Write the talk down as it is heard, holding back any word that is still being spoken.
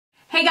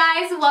Hey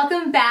guys,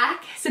 welcome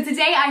back. So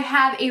today I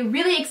have a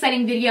really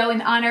exciting video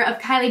in honor of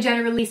Kylie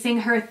Jenner releasing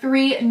her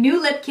 3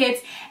 new lip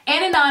kits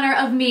and in honor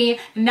of me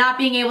not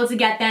being able to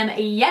get them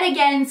yet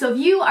again. So if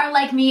you are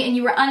like me and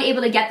you were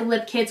unable to get the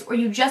lip kits or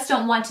you just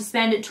don't want to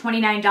spend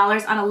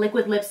 $29 on a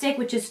liquid lipstick,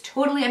 which is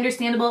totally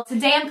understandable,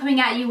 today I'm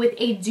coming at you with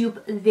a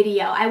dupe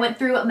video. I went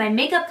through my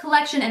makeup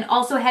collection and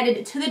also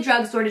headed to the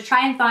drugstore to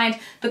try and find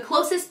the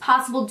closest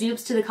possible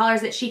dupes to the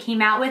colors that she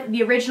came out with,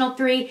 the original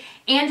 3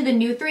 and the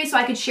new 3, so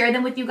I could share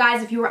them with you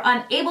guys if you were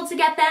unable to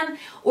get them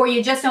or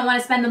you just don't want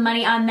to spend the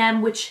money on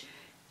them, which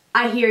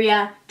I hear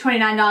ya,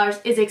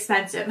 $29 is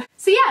expensive.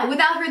 So yeah,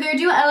 without further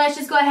ado, let's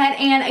just go ahead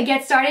and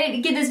get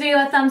started. Give this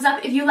video a thumbs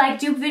up if you like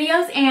dupe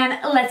videos, and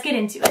let's get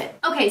into it.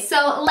 Okay,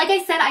 so like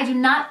I said, I do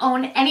not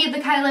own any of the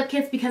Kylie lip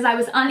kits because I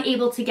was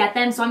unable to get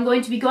them, so I'm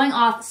going to be going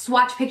off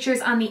swatch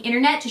pictures on the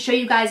internet to show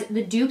you guys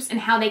the dupes and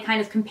how they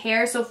kind of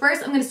compare. So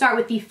first, I'm going to start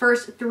with the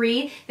first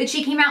 3 that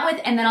she came out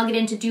with, and then I'll get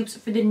into dupes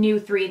for the new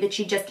 3 that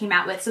she just came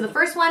out with. So the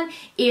first one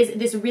is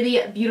this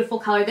really beautiful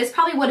color. This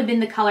probably would have been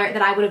the color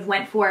that I would have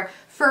went for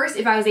first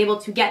if I was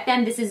able to get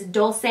them. This is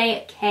Dulce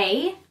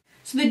K.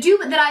 So the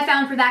dupe that I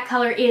found for that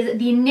color is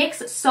the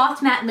NYX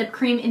Soft Matte Lip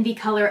Cream in the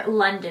color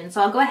London.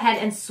 So I'll go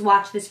ahead and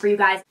swatch this for you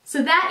guys.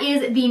 So that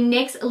is the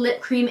NYX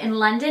Lip Cream in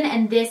London,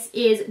 and this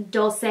is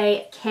Dulce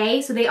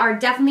K. So they are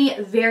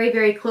definitely very,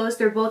 very close.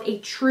 They're both a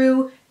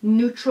true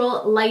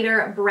neutral,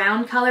 lighter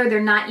brown color. They're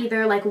not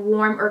either like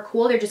warm or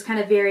cool. They're just kind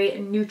of very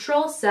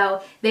neutral.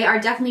 So they are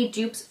definitely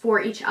dupes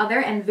for each other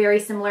and very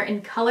similar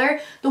in color.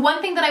 The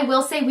one thing that I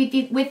will say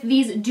with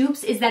these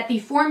dupes is that the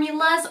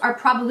formulas are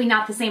probably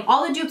not the same.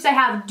 All the dupes I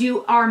have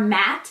are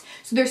matte,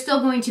 so they're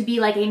still going to be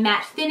like a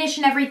matte finish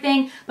and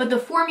everything, but the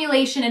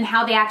formulation and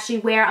how they actually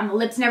wear on the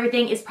lips and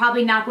everything is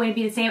probably not going to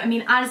be the same. I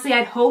mean, honestly,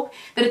 I'd hope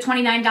that a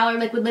 $29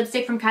 liquid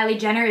lipstick from Kylie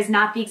Jenner is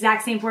not the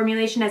exact same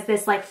formulation as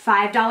this like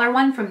 $5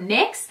 one from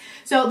NYX.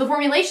 So the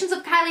formulations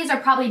of Kylie's are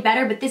probably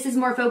better, but this is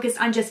more focused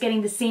on just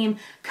getting the same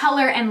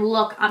color and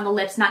look on the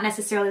lips, not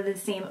necessarily the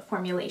same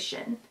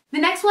formulation. The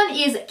next one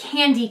is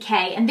Candy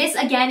K, and this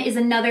again is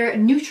another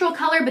neutral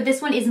color, but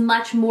this one is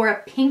much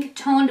more pink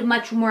toned,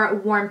 much more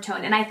warm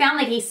toned. And I found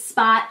like a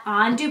spot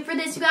on dupe for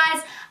this, you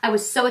guys. I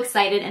was so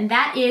excited, and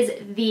that is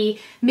the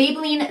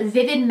Maybelline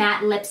Vivid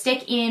Matte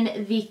Lipstick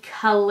in the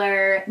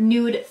color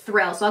Nude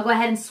Thrill. So I'll go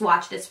ahead and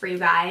swatch this for you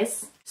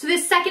guys. So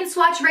this second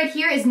swatch right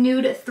here is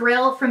Nude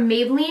Thrill from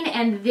Maybelline,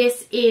 and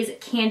this is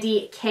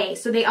Candy K.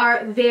 So they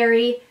are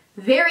very,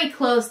 very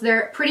close.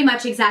 They're pretty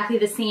much exactly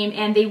the same,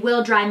 and they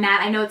will dry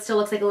matte. I know it still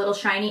looks like a little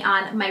shiny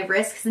on my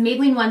wrist because the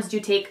Maybelline ones do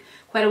take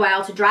quite a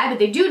while to dry, but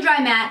they do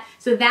dry matte,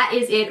 so that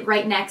is it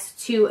right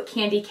next to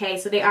Candy K.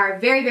 So they are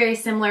very, very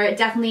similar,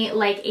 definitely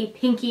like a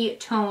pinky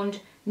toned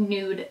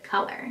nude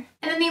color.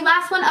 And then the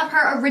last one of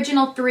her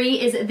original 3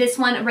 is this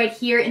one right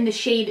here in the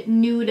shade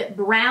Nude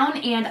Brown,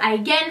 and I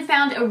again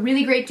found a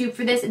really great dupe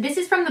for this. This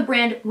is from the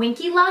brand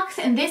Winky Lux,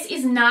 and this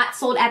is not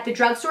sold at the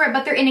drugstore,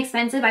 but they're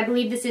inexpensive. I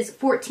believe this is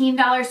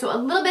 $14, so a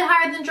little bit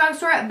higher than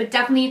drugstore, but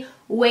definitely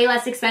way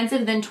less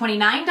expensive than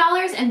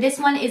 $29, and this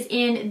one is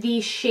in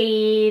the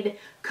shade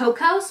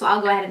Cocoa, so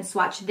I'll go ahead and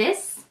swatch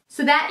this.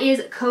 So that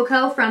is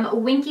Cocoa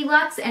from Winky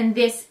Lux, and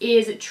this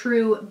is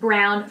True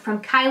Brown from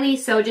Kylie.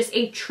 So just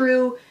a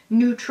true,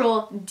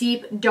 neutral,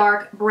 deep,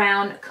 dark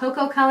brown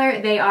cocoa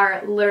color. They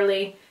are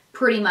literally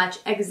pretty much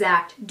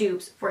exact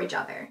dupes for each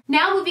other.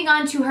 Now moving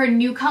on to her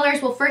new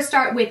colors, we'll first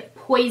start with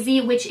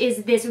Poisey, which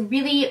is this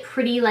really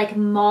pretty like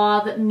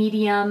mauve,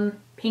 medium,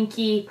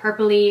 pinky,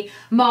 purpley,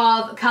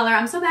 mauve color.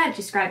 I'm so bad at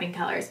describing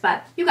colors,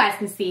 but you guys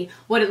can see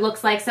what it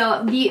looks like.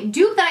 So the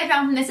dupe that I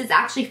found from this is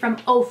actually from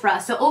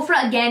Ofra. So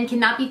Ofra, again,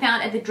 cannot be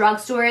found at the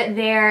drugstore.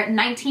 They're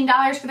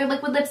 $19 for their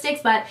liquid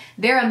lipsticks, but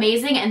they're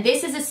amazing, and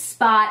this is a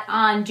spot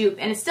on dupe,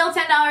 and it's still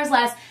 $10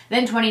 less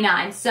than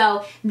 $29.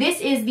 So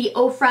this is the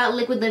Ofra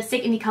liquid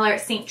lipstick in the color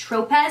Saint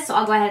Tropez, so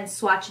I'll go ahead and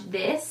swatch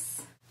this.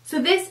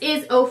 So this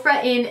is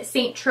Ofra in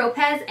Saint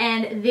Tropez,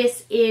 and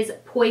this is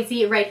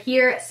Poisey right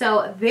here.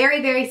 So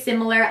very, very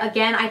similar.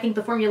 Again, I think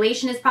the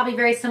formulation is probably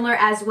very similar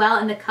as well,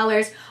 and the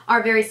colors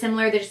are very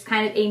similar. They're just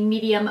kind of a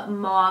medium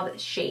mauve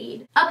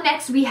shade. Up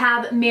next, we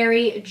have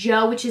Mary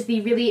Jo, which is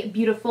the really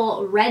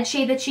beautiful red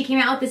shade that she came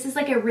out with. This is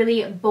like a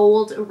really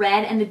bold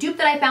red, and the dupe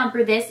that I found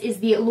for this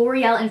is the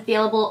L'Oreal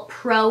Infallible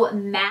Pro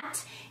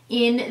Matte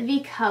in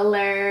the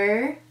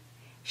color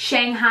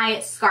Shanghai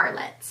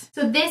Scarlet.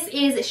 So this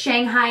is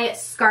Shanghai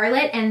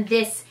Scarlet, and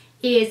this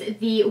is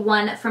the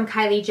one from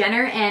Kylie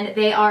Jenner, and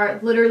they are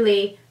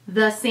literally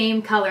the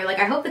same color. Like,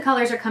 I hope the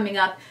colors are coming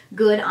up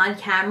good on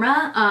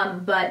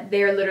camera, but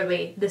they're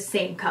literally the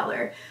same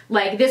color.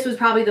 Like, this was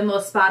probably the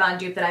most spot on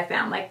dupe that I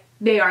found. Like,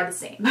 they are the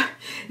same.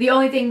 The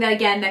only thing that,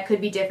 again, that could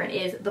be different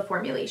is the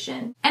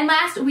formulation. And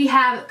last, we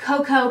have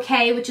Coco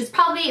K, which is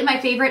probably my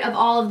favorite of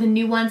all of the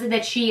new ones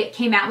that she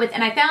came out with.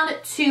 And I found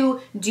two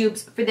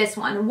dupes for this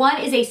one.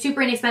 One is a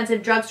super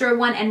inexpensive drugstore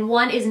one, and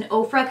one is an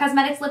Ofra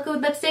Cosmetics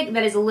liquid lipstick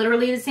that is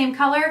literally the same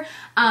color.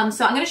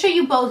 So I'm going to show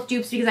you both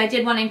dupes because I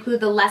did want to include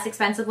the less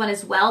expensive one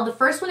as well. The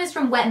first one is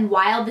from Wet n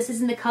Wild. This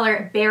is in the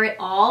color Bear It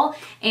All,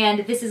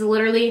 and this is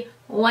literally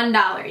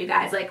 $1, you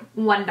guys, like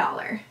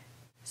 $1.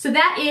 So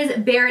that is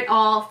Bear It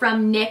All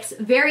from NYX,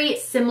 very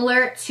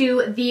similar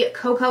to the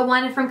Coco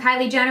one from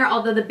Kylie Jenner,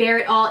 although the Bear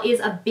It All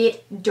is a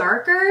bit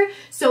darker.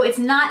 So it's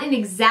not an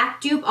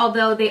exact dupe,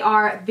 although they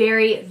are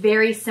very,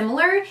 very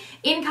similar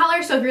in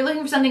color. So if you're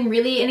looking for something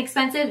really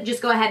inexpensive,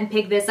 just go ahead and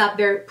pick this up.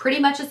 They're pretty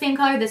much the same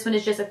color. This one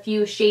is just a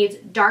few shades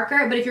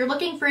darker. But if you're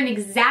looking for an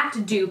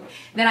exact dupe,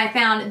 then I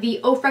found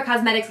the Ofra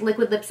Cosmetics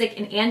liquid lipstick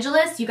in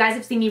Angelus. You guys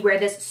have seen me wear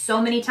this so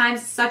many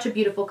times. Such a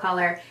beautiful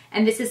color.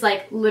 And this is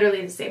like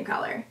literally the same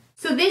color.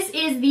 So this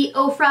is the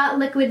Ofra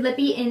Liquid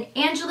Lippy in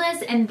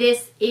Angelus, and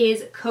this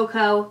is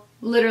Coco.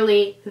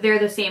 Literally, they're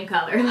the same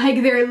color.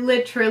 Like, they're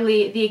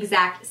literally the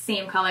exact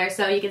same color.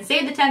 So you can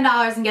save the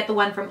 $10 and get the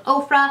one from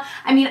Ofra.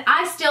 I mean,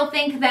 I still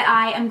think that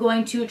I am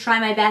going to try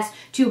my best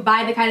to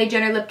buy the Kylie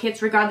Jenner lip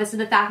kits regardless of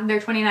the fact that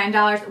they're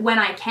 $29 when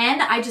I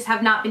can. I just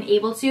have not been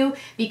able to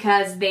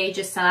because they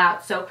just sell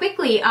out so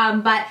quickly.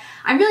 But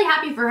I'm really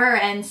happy for her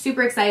and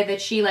super excited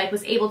that she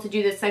was able to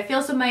do this. I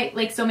feel so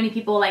many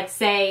people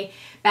say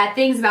bad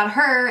things about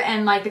her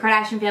and the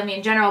Kardashian family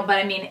in general, but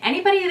I mean,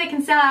 anybody that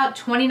can sell out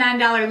 $29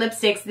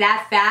 lipsticks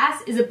that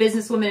fast is a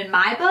businesswoman in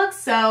my book.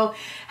 So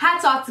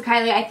hats off to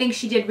Kylie. I think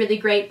she did really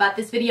great, but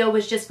this video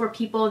was just for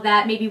people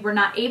that maybe were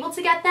not able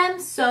to get them.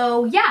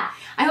 So yeah,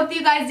 I hope that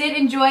you guys did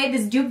enjoy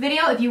this dupe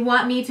video. If you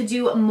want me to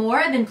do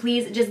more, then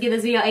please just give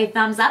this video a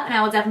thumbs up and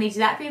I will definitely do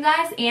that for you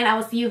guys, and I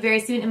will see you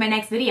very soon in my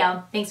next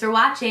video. Thanks for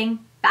watching.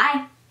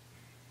 Bye.